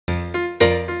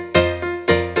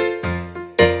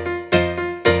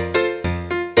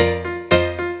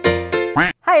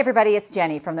Hi everybody, it's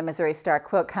Jenny from the Missouri Star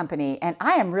Quilt Company, and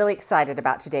I am really excited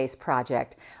about today's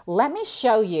project. Let me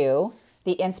show you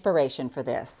the inspiration for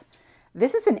this.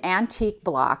 This is an antique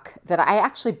block that I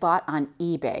actually bought on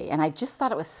eBay, and I just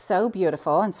thought it was so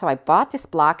beautiful, and so I bought this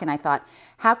block and I thought,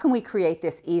 how can we create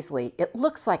this easily? It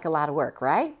looks like a lot of work,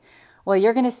 right? Well,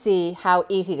 you're going to see how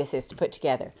easy this is to put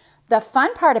together. The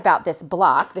fun part about this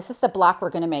block, this is the block we're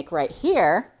going to make right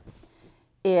here,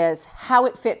 is how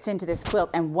it fits into this quilt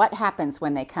and what happens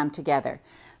when they come together.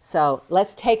 So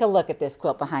let's take a look at this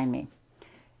quilt behind me.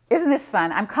 Isn't this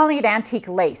fun? I'm calling it antique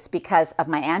lace because of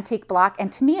my antique block,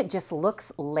 and to me it just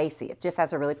looks lacy. It just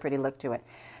has a really pretty look to it.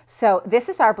 So this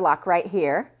is our block right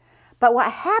here, but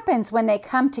what happens when they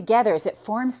come together is it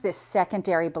forms this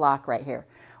secondary block right here,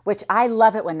 which I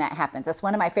love it when that happens. That's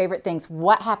one of my favorite things.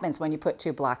 What happens when you put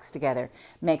two blocks together?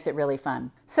 Makes it really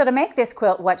fun. So to make this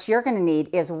quilt, what you're going to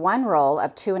need is one roll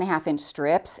of 2.5-inch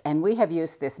strips, and we have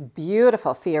used this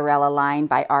beautiful Fiorella line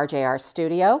by RJR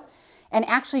Studio. And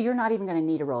actually, you're not even going to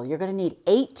need a roll. You're going to need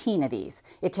 18 of these.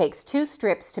 It takes 2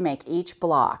 strips to make each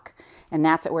block, and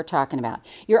that's what we're talking about.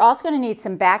 You're also going to need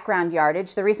some background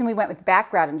yardage. The reason we went with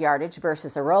background yardage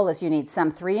versus a roll is you need some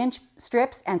 3-inch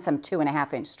strips and some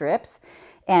 2.5-inch strips.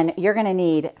 And you're going to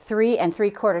need 3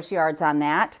 3/4 yards on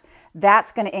that.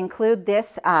 That's going to include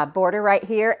this border right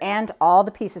here and all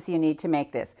the pieces you need to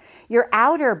make this. Your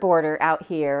outer border out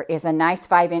here is a nice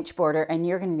 5-inch border, and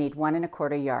you're going to need 1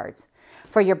 1/4 yards.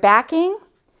 For your backing,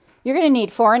 you're going to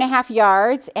need 4.5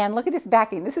 yards. And look at this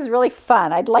backing. This is really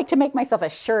fun. I'd like to make myself a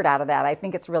shirt out of that. I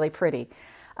think it's really pretty.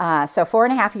 So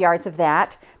 4.5 yards of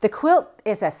that. The quilt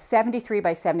is a 73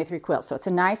 by 73 quilt, so it's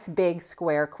a nice big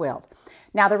square quilt.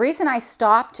 Now the reason I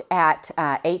stopped at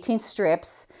 18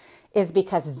 strips is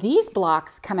because these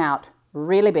blocks come out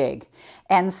really big.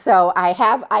 And so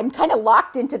I'm kind of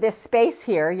locked into this space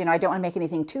here. You know, I don't want to make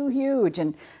anything too huge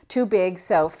and too big,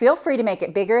 so feel free to make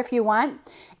it bigger if you want.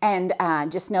 And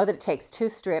just know that it takes 2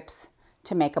 strips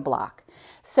to make a block.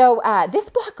 So this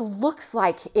block looks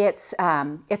like it's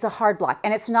a hard block,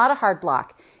 and it's not a hard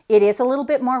block. It is a little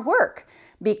bit more work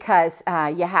because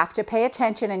you have to pay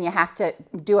attention and you have to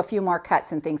do a few more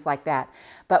cuts and things like that.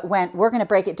 But when we're going to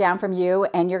break it down from you,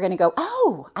 and you're going to go,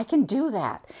 oh, I can do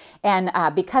that. And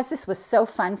because this was so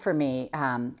fun for me,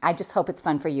 I just hope it's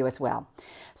fun for you as well.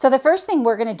 So the first thing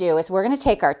we're going to do is we're going to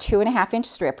take our 2.5-inch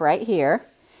strip right here,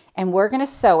 and we're going to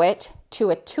sew it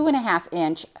to a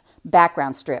 2.5-inch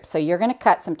background strip. So you're going to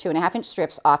cut some 2.5-inch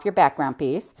strips off your background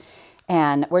piece,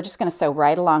 and we're just going to sew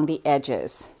right along the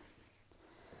edges.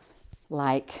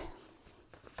 Like,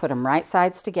 put them right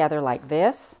sides together like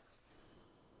this.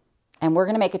 And we're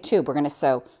going to make a tube. We're going to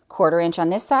sew 1/4 inch on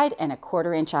this side and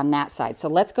 1/4 inch on that side. So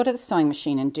let's go to the sewing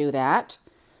machine and do that.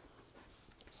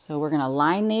 So we're going to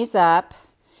line these up,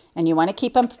 and you want to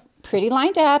keep them pretty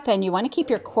lined up, and you want to keep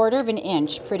your 1/4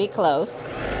 inch pretty close.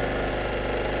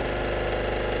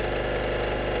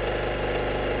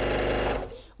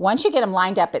 Once you get them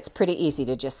lined up, it's pretty easy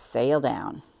to just sail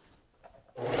down.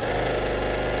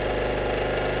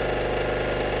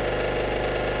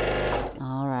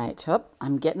 All right, oh,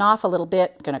 I'm getting off a little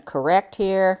bit. I'm going to correct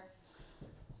here.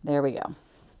 There we go.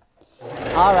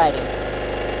 All righty.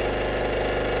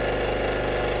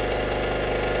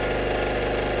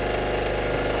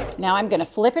 Now I'm going to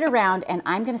flip it around, and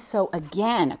I'm going to sew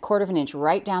again 1/4 inch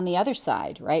right down the other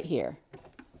side, right here.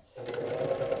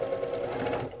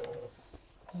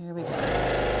 Here we go.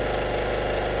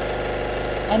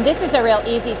 And this is a real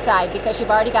easy side because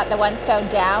you've already got the one sewn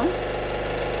down.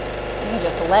 You can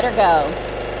just let her go.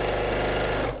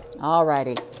 All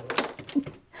righty.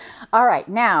 All right,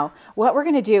 now what we're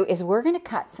going to do is we're going to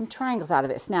cut some triangles out of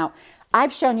this. Now,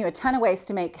 I've shown you a ton of ways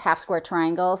to make half square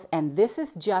triangles, and this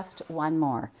is just one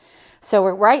more. So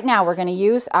right now we're going to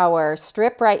use our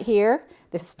strip right here.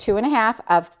 This is 2.5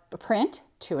 of print,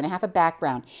 2.5 of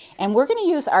background. And we're going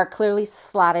to use our clearly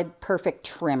slotted perfect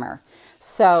trimmer.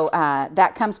 So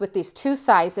that comes with these 2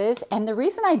 sizes. And the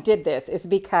reason I did this is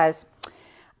because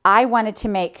I wanted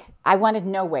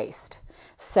no waste.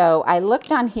 So I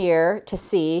looked on here to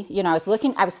see, you know,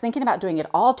 I was thinking about doing it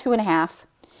all 2.5.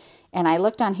 And I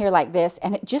looked on here like this,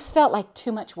 and it just felt like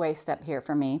too much waste up here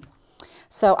for me.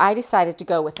 So I decided to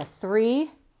go with a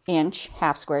 3-inch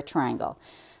half square triangle.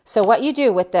 So what you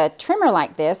do with the trimmer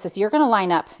like this is you're going to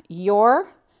line up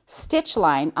your stitch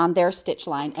line on their stitch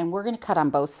line, and we're going to cut on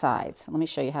both sides. Let me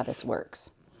show you how this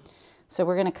works. So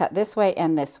we're going to cut this way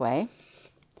and this way.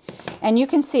 And you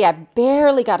can see I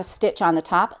barely got a stitch on the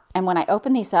top, and when I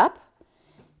open these up,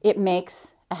 it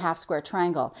makes a half square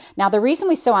triangle. Now the reason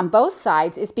we sew on both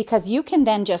sides is because you can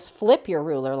then just flip your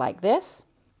ruler like this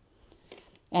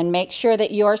and make sure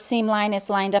that your seam line is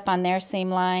lined up on their seam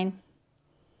line.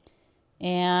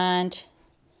 And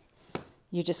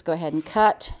you just go ahead and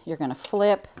cut. You're going to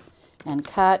flip and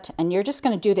cut. And you're just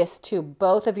going to do this to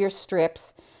both of your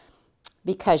strips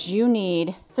because you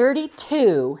need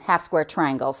 32 half square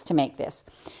triangles to make this.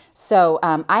 So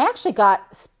I actually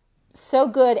got so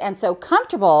good and so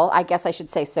comfortable, I guess I should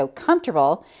say so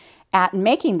comfortable at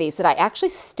making these that I actually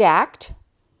stacked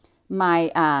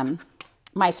my,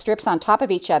 my strips on top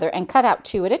of each other and cut out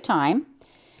 2 at a time.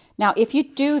 Now, if you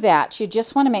do that, you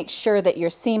just want to make sure that your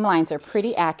seam lines are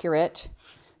pretty accurate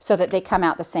so that they come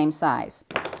out the same size.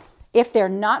 If they're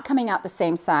not coming out the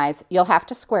same size, you'll have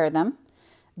to square them.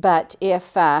 But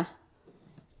if,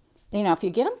 you know, if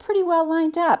you get them pretty well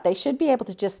lined up, they should be able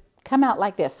to just come out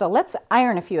like this. So let's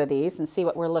iron a few of these and see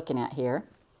what we're looking at here.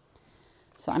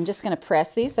 So I'm just going to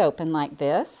press these open like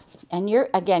this. And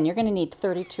again, you're going to need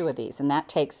 32 of these, and that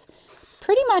takes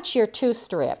pretty much your 2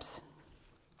 strips.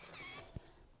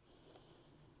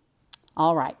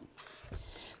 All right.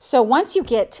 So once you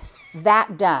get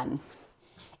that done,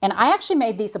 and I actually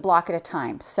made these a block at a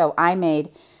time. So I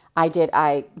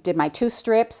did my 2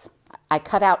 strips. I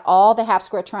cut out all the half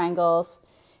square triangles,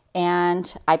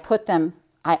 and I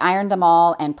ironed them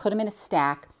all and put them in a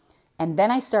stack. And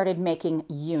then I started making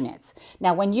units.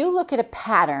 Now, when you look at a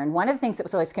pattern, one of the things that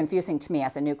was always confusing to me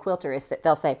as a new quilter is that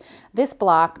they'll say this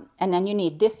block, and then you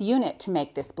need this unit to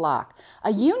make this block.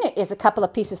 A unit is a couple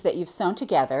of pieces that you've sewn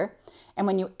together, and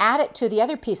when you add it to the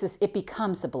other pieces, it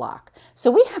becomes a block.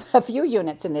 So we have a few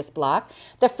units in this block.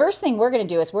 The first thing we're going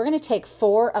to do is we're going to take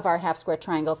 4 of our half square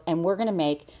triangles, and we're going to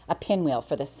make a pinwheel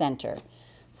for the center.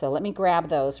 So let me grab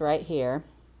those right here.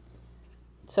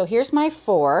 So here's my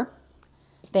 4.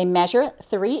 They measure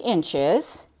 3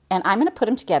 inches, and I'm going to put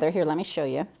them together. Here, let me show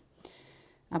you.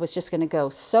 I was just going to go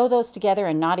sew those together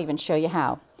and not even show you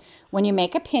how. When you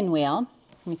make a pinwheel,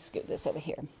 let me scoot this over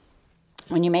here.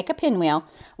 When you make a pinwheel,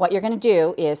 what you're going to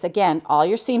do is, again, all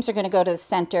your seams are going to go to the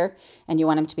center, and you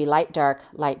want them to be light, dark,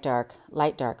 light, dark,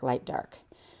 light, dark, light, dark.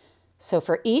 So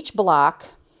for each block,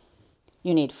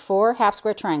 you need 4 half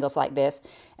square triangles like this,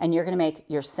 and you're going to make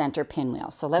your center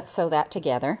pinwheel. So let's sew that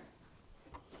together.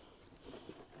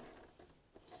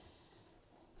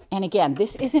 And again,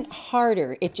 this isn't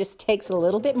harder. It just takes a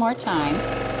little bit more time.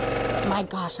 My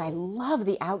gosh, I love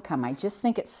the outcome. I just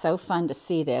think it's so fun to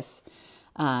see this,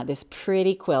 this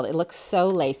pretty quilt. It looks so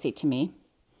lacy to me.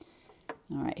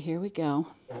 All right, here we go.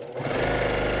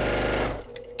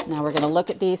 Now we're going to look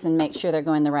at these and make sure they're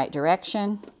going the right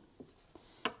direction.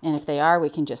 And if they are, we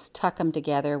can just tuck them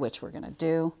together, which we're going to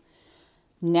do.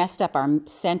 Nest up our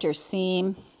center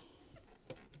seam.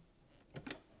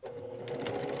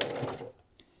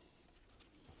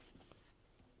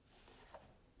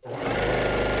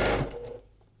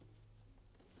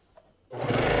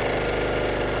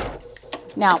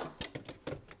 Now,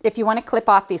 if you want to clip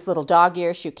off these little dog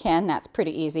ears, you can. That's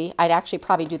pretty easy. I'd actually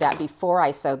probably do that before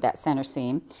I sewed that center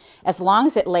seam. As long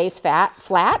as it lays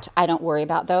flat, I don't worry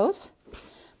about those.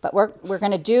 But we're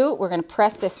going to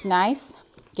press this nice,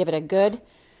 give it a good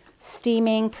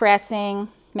steaming, pressing,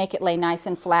 make it lay nice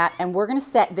and flat, and we're going to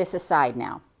set this aside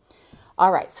now.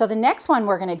 All right, so the next one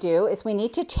we're going to do is we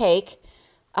need to take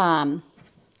and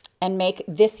make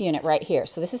this unit right here.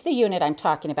 So this is the unit I'm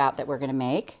talking about that we're going to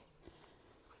make.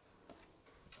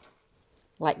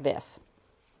 Like this.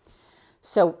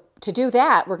 So to do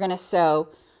that, we're going to sew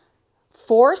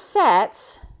 4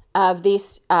 sets of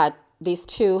these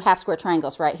 2 half square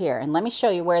triangles right here. And let me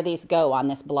show you where these go on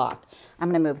this block.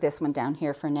 I'm going to move this one down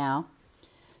here for now.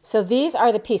 So these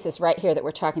are the pieces right here that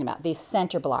we're talking about, these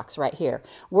center blocks right here.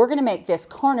 We're going to make this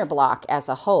corner block as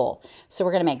a whole. So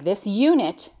we're going to make this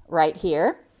unit right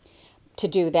here. To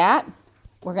do that,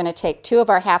 we're going to take 2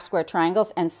 of our half square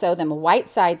triangles and sew them white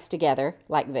sides together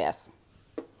like this.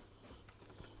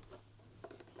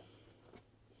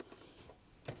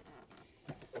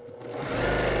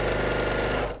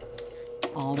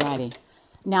 Alrighty.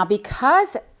 Now,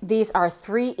 because these are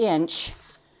 3-inch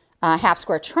half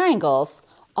square triangles,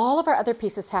 all of our other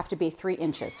pieces have to be 3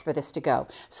 inches for this to go.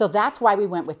 So that's why we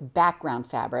went with background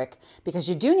fabric, because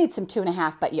you do need some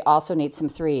 2.5, but you also need some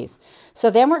 3s. So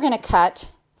then we're going to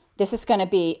cut, this is going to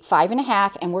be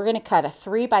 5.5, and we're going to cut a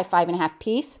 3 by 5.5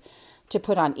 piece to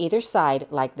put on either side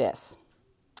like this.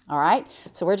 All right,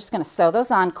 so we're just going to sew those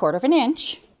on 1/4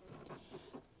 inch.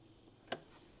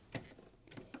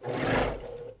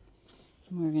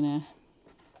 We're going to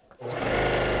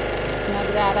snug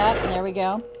that up, and there we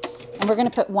go. And we're going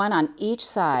to put one on each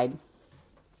side,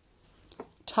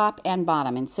 top and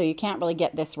bottom, and so you can't really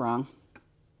get this wrong.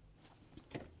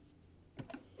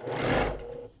 I'm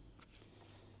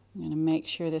going to make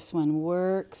sure this one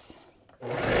works.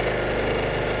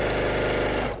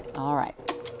 All right.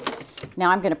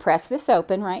 Now I'm going to press this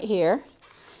open right here,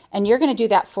 and you're going to do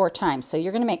that 4 times. So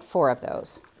you're going to make 4 of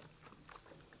those.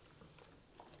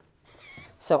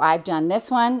 So I've done this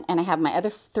one, and I have my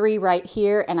other 3 right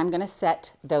here, and I'm going to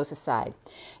set those aside.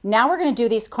 Now we're going to do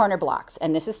these corner blocks,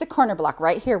 and this is the corner block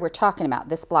right here we're talking about,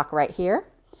 this block right here.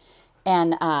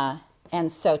 And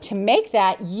so to make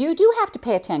that, you do have to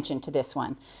pay attention to this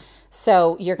one.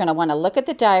 So you're going to want to look at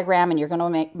the diagram, and you're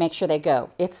going to make sure they go.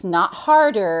 It's not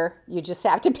harder, you just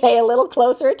have to pay a little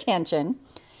closer attention.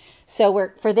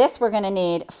 So for this, we're going to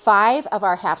need 5 of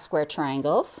our half square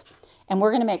triangles. And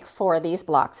we're going to make 4 of these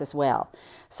blocks as well.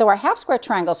 So our half square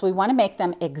triangles, we want to make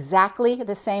them exactly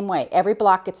the same way. Every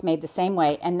block gets made the same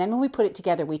way, and then when we put it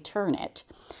together, we turn it.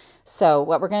 So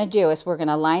what we're going to do is we're going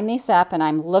to line these up, and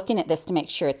I'm looking at this to make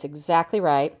sure it's exactly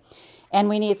right. And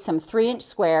we need some 3-inch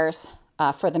squares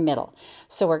for the middle.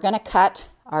 So we're going to cut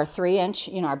our 3-inch,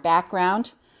 our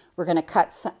background. We're going to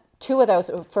cut 2 of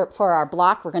those for our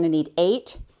block. We're going to need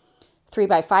 8 3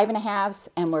 by 5.5s,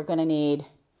 and we're going to need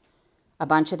a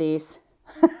bunch of these,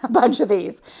 a bunch of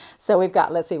these. So we've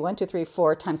got, let's see, 1, 2, 3,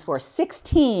 4 times 4,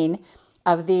 16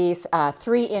 of these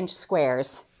 3-inch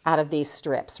squares out of these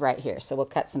strips right here. So we'll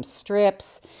cut some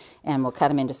strips and we'll cut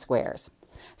them into squares.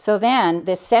 So then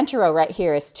this center row right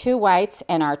here is 2 whites,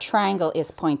 and our triangle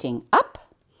is pointing up.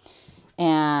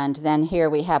 And then here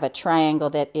we have a triangle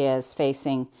that is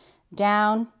facing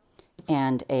down,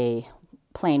 and a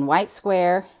plain white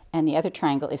square, and the other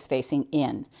triangle is facing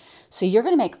in. So you're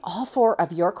going to make all 4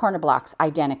 of your corner blocks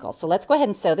identical. So let's go ahead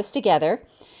and sew this together.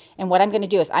 And what I'm going to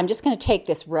do is I'm just going to take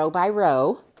this row by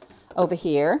row over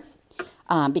here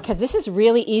because this is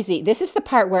really easy. This is the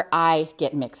part where I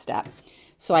get mixed up.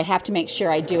 So I have to make sure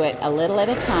I do it a little at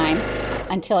a time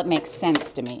until it makes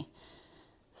sense to me.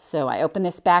 So I open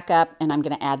this back up, and I'm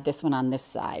going to add this one on this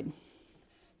side.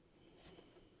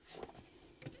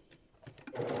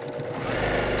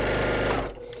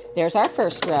 There's our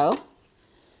first row.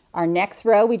 Our next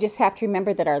row, we just have to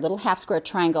remember that our little half square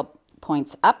triangle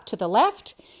points up to the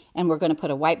left, and we're going to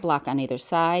put a white block on either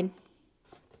side,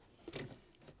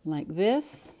 like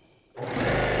this.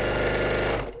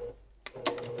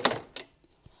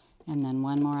 And then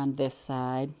one more on this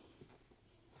side.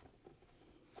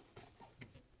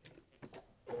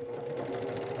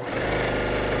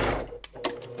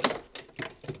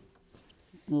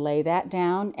 Lay that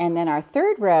down, and then our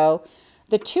third row,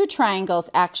 the 2 triangles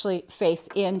actually face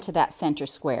into that center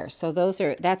square. So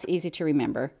that's easy to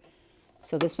remember.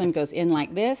 So this one goes in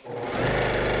like this,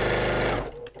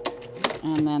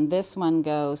 and then this one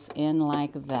goes in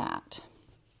like that.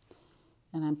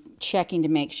 And I'm checking to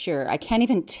make sure. I can't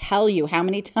even tell you how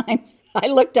many times I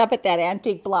looked up at that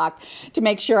antique block to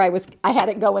make sure I had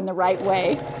it going the right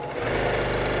way.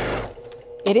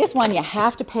 It is one you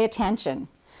have to pay attention.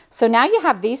 So now you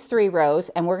have these 3 rows,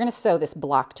 and we're going to sew this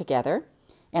block together.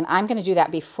 And I'm going to do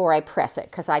that before I press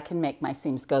it, because I can make my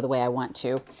seams go the way I want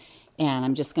to. And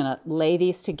I'm just going to lay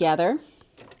these together,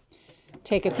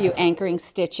 take a few anchoring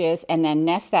stitches, and then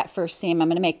nest that first seam. I'm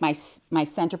going to make my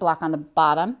center block on the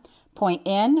bottom point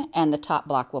in, and the top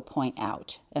block will point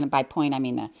out. And by point, I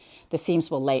mean the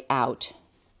seams will lay out,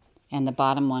 and the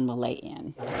bottom one will lay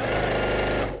in.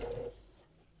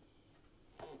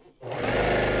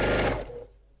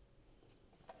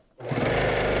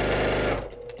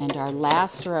 And our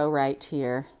last row right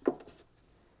here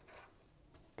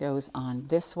goes on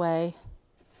this way.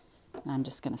 And I'm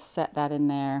just going to set that in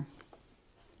there.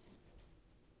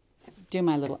 Do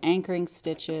my little anchoring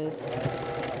stitches.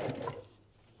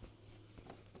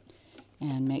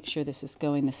 And make sure this is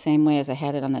going the same way as I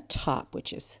had it on the top,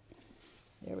 which is,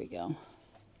 there we go.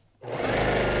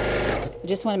 I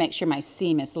just want to make sure my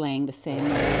seam is laying the same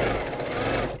way.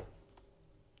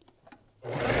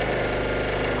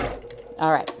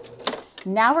 All right,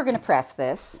 now we're going to press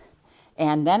this,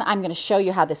 and then I'm going to show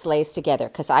you how this lays together,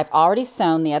 because I've already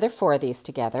sewn the other 4 of these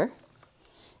together,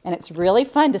 and it's really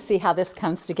fun to see how this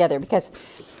comes together, because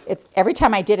every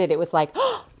time I did it, it was like,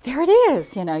 oh, there it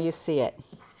is, you see it.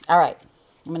 All right,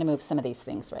 I'm going to move some of these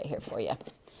things right here for you,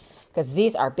 because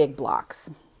these are big blocks.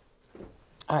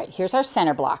 All right, here's our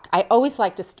center block. I always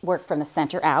like to work from the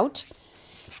center out,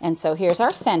 and so here's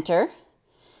our center.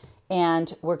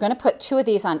 And we're going to put 2 of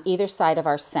these on either side of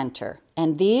our center.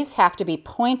 And these have to be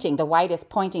pointing, the white is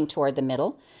pointing toward the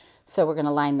middle. So we're going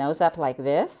to line those up like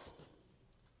this.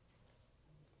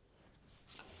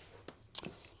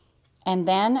 And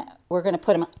then we're going to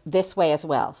put them this way as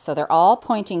well. So they're all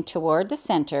pointing toward the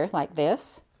center like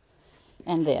this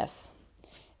and this.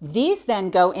 These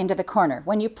then go into the corner.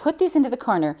 When you put these into the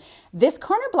corner, this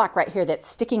corner block right here that's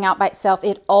sticking out by itself,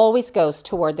 it always goes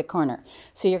toward the corner.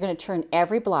 So you're going to turn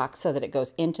every block so that it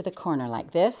goes into the corner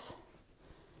like this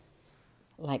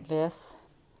like this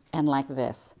and like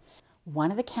this.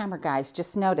 One of the camera guys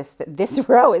just noticed that this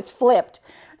row is flipped.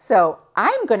 So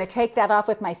I'm going to take that off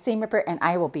with my seam ripper and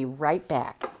I will be right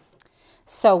back.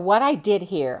 So what I did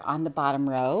here on the bottom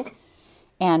row,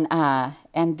 and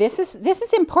this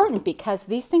is important because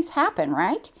these things happen,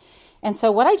 right? And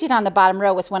so what I did on the bottom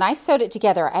row was when I sewed it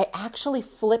together, I actually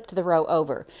flipped the row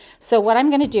over. So what I'm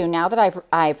going to do now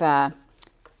that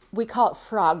we call it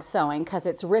frog sewing because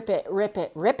it's rip it, rip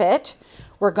it, rip it.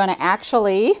 We're going to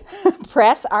actually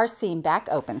press our seam back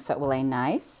open so it will lay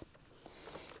nice.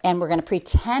 And we're going to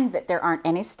pretend that there aren't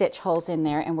any stitch holes in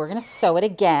there, and we're going to sew it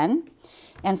again.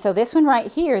 And so this one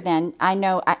right here, then I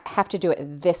know I have to do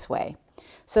it this way.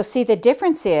 So see, the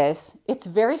difference is it's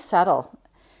very subtle,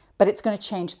 but it's going to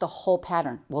change the whole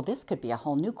pattern. Well, this could be a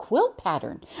whole new quilt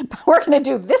pattern, but we're going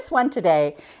to do this one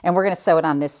today, and we're going to sew it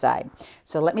on this side.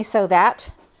 So let me sew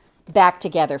that back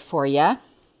together for you.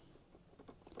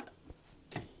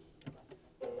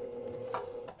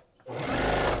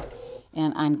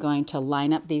 And I'm going to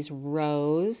line up these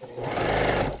rows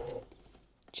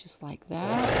just like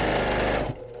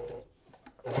that.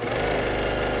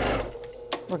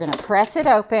 We're going to press it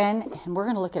open and we're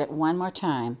going to look at it one more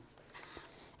time.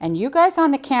 And you guys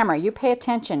on the camera, you pay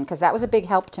attention because that was a big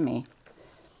help to me.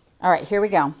 All right, here we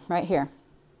go, right here.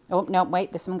 Oh, no,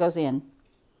 wait, this one goes in.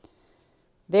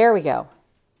 There we go.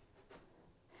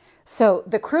 So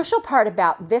the crucial part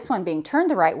about this one being turned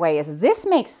the right way is this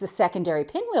makes the secondary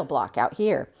pinwheel block out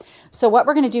here. So what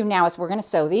we're going to do now is we're going to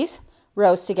sew these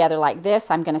rows together like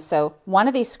this. I'm going to sew one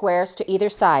of these squares to either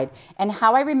side. And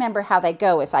how I remember how they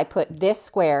go is I put this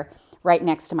square right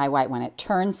next to my white one. It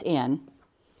turns in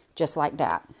just like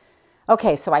that.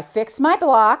 Okay, so I fixed my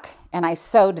block and I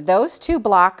sewed those two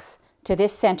blocks to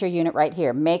this center unit right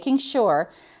here, making sure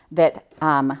that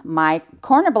my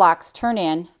corner blocks turn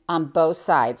in on both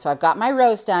sides. So I've got my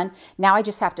rows done. Now I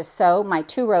just have to sew my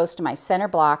two rows to my center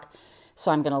block.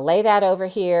 So I'm going to lay that over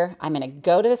here. I'm going to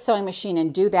go to the sewing machine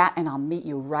and do that, and I'll meet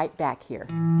you right back here.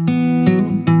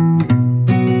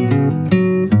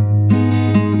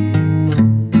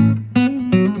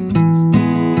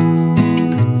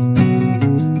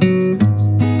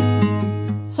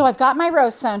 So I've got my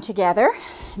rows sewn together.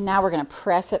 Now we're going to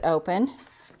press it open.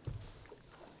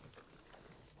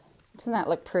 Doesn't that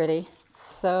look pretty?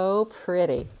 So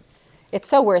pretty. It's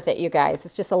so worth it, you guys.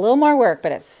 It's just a little more work,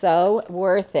 but it's so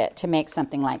worth it to make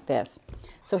something like this.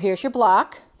 So here's your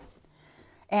block.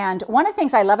 And one of the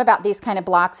things I love about these kind of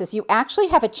blocks is you actually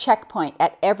have a checkpoint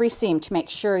at every seam to make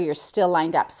sure you're still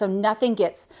lined up so nothing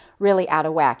gets really out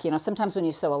of whack. You know, sometimes when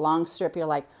you sew a long strip, you're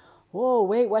like, whoa,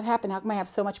 wait, what happened? How come I have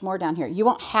so much more down here? You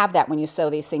won't have that when you sew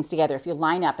these things together if you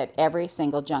line up at every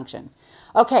single junction.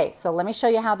 Okay, so let me show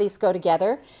you how these go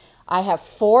together. I have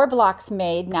 4 blocks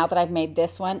made now that I've made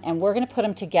this one, and we're going to put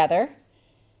them together.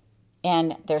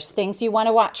 And there's things you want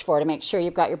to watch for to make sure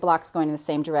you've got your blocks going in the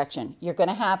same direction. You're going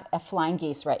to have a flying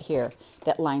geese right here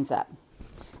that lines up.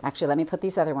 Actually, let me put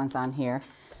these other ones on here.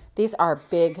 These are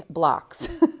big blocks,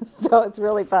 so it's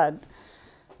really fun.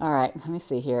 All right, let me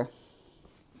see here.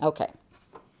 Okay,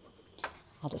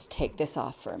 I'll just take this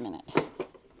off for a minute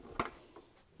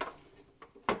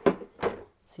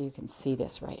so you can see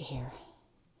this right here.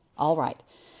 All right,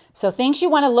 so things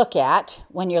you want to look at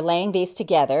when you're laying these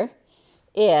together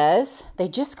is they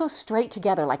just go straight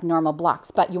together like normal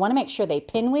blocks, but you want to make sure they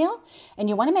pinwheel, and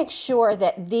you want to make sure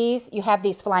that you have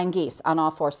these flying geese on all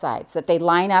 4 sides, that they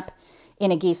line up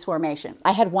in a geese formation.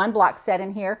 I had one block set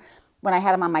in here when I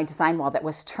had them on my design wall that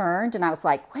was turned, and I was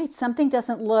like, wait, something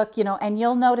doesn't look, you know, and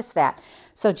you'll notice that.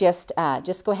 So just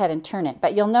go ahead and turn it.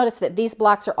 But you'll notice that these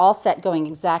blocks are all set going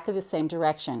exactly the same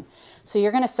direction. So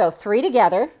you're going to sew 3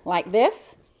 together like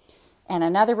this, and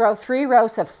another row, 3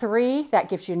 rows of 3. That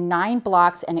gives you 9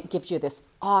 blocks, and it gives you this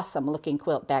awesome looking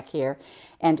quilt back here.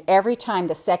 And every time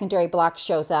the secondary block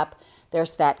shows up,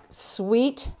 there's that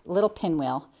sweet little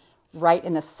pinwheel right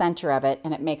in the center of it,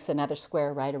 and it makes another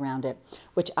square right around it,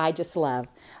 which I just love.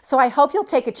 So I hope you'll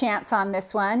take a chance on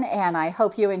this one, and I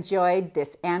hope you enjoyed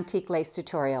this antique lace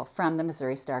tutorial from the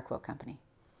Missouri Star Quilt Company.